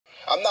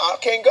I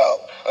can't go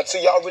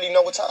until y'all really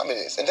know what time it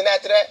is. And then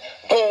after that,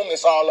 boom,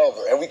 it's all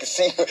over. And we can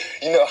see,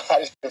 how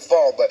this can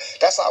fall. But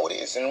that's how it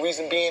is. And the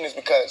reason being is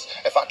because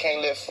if I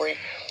can't live free,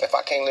 if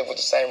I can't live with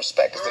the same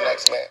respect as the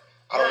next man,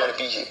 I don't want to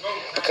be here.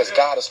 Because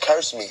God has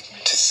cursed me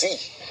to see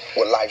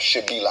what life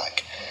should be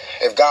like.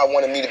 If God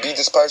wanted me to be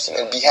this person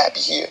and be happy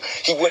here,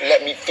 he wouldn't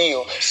let me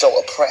feel so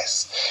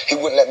oppressed. He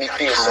wouldn't let me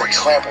feel so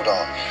trampled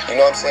on. You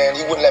know what I'm saying?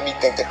 He wouldn't let me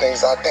think the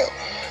things I think.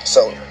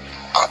 So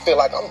I feel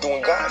like I'm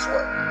doing God's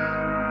work.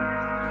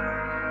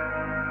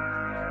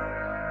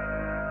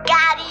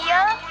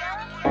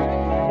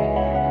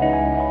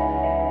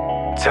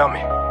 Tell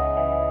me.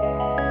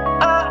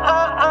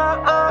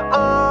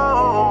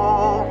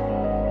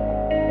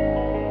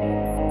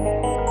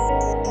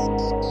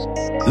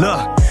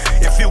 Look,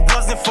 if it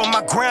wasn't for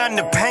my grind,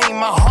 the pain,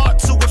 my heart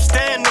to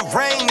withstand the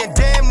rain, and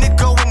damn it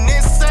going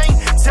insane.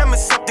 Tell me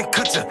something,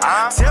 could you?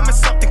 Tell me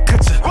something,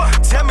 could you?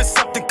 Tell me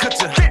something, could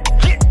you?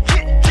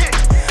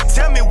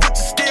 Tell me would you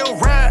still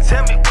ride?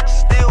 Tell me would you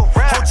still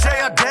ride? Hold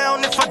Jay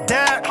down if I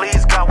die.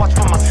 Please God, watch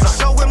for my son.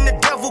 Show him the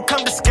devil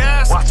come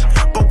disguised. Watch him.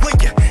 But when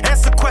you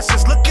answer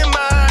questions, look in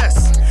my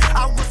eyes.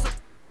 I was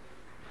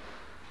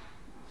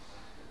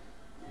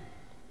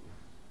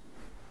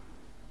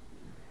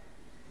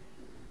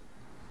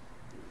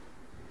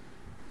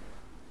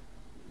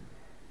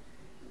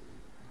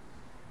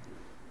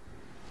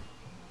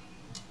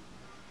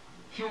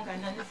You don't got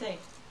nothing to say.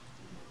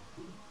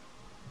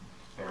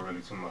 Ain't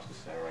really too much to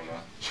say right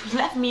now. You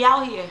left me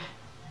out here.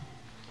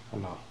 I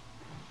know.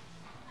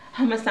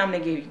 How much time they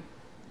give you?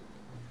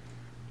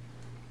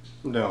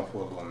 I'm down for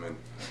a little minute.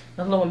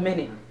 A little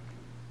minute.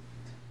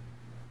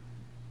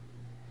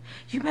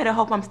 You better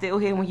hope I'm still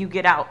here when you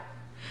get out.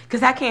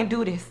 Because I can't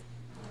do this.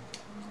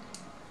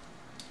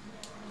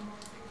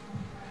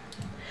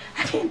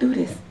 I can't do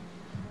this.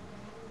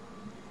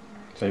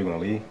 So you gonna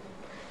leave?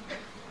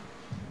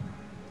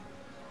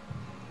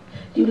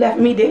 You left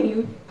me, didn't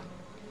you?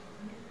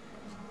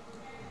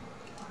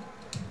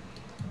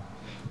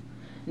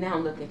 Now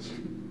look at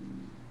you.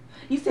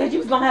 You said you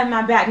was gonna have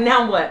my back.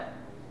 Now what?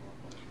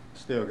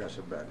 Still got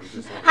your back.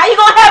 How you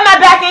gonna have my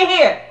back in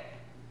here?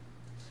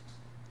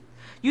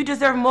 You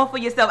deserve more for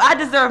yourself. I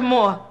deserve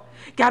more.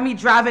 Got me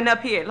driving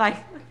up here like,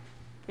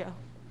 yo,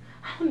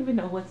 I don't even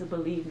know what to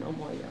believe no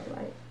more, yo.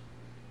 Like,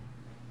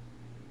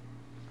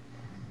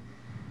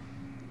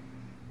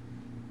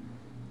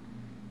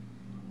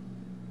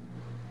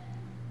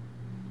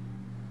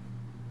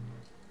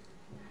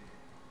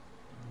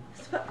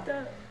 it's fucked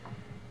up.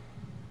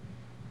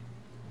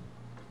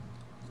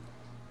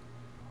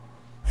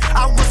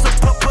 I was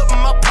putting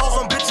my paws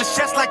on bitches'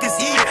 chests like it's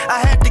Eve. I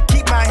had to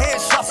keep my head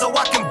sharp so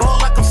I can ball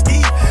like I'm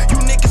Steve. You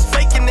niggas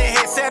faking their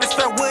head,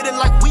 satisfied with it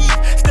like weed.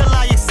 Still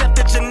I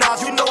accepted your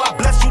nods, you know I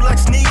bless you like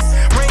sneeze.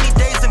 Rainy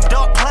days and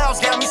dark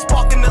clouds got me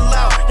sparking the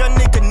loud. Young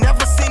nigga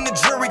never seen the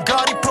jury,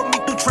 God, he put me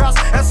through trials.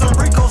 And some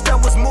Ricos that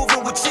was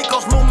moving with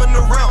Chicos moving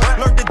around.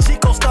 Learned the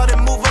Chico, started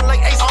moving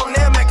like Ace on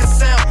there, make a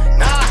sound.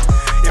 Nah,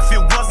 if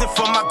it wasn't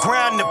for my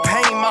grind, the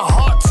pain, my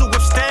heart to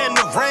withstand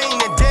the rain,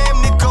 and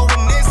damn it going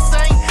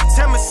insane.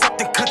 Tell me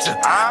something, could you?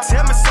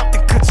 Tell me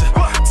something, could you?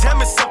 Tell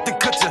me something,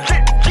 could you?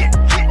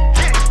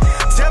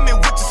 Tell me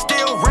would you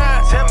still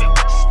ride? Tell me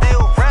would you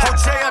still ride? Hold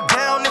Jay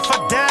down if I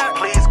die.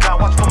 Please God,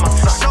 watch for my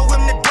son. Show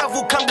him the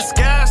devil come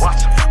disguised.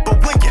 Watch him.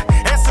 But when you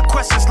answer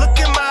questions, look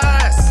in my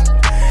eyes.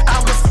 I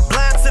was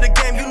blind to the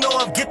game, you know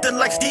I'm gifted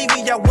like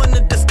Stevie. I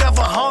wanna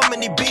discover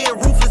harmony, being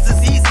ruthless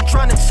is easy.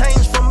 Trying to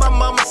change from my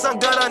mama, son,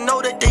 God, I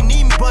know that they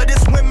need me. But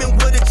it's women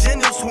with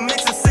agendas who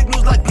mixing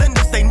signals like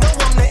blenders. They know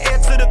I'm the heir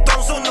to the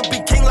throne, soon to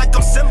be king like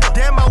I'm Simba.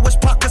 Damn, I wish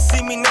Pac could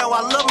see me now.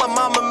 I love my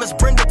mama, Miss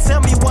Brenda.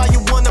 Tell me why you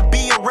wanna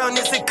be around.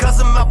 Is it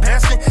cause of my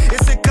passion?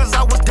 Is it cause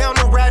I was down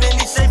to ride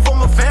any shape for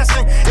my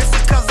fashion? Is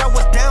it cause I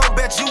was down,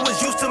 bet you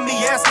was used to me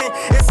asking?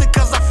 Is it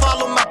cause I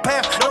follow my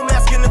path? I'm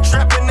asking the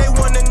trap and they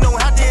wanna know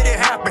how did it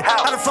happen?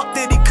 How the fuck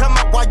did he come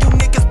up while you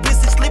niggas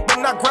busy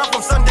sleeping? I grind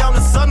from sundown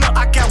to sun up.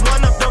 I got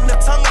one up, don't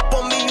let tongue up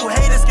on me. You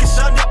haters get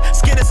shunned up.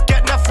 Skitta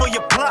Skat, not for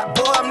your plot,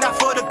 boy, I'm not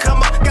for the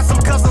come up. Got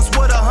some cousins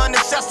with 100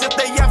 shots if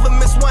they ever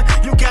miss one.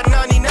 You got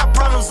 90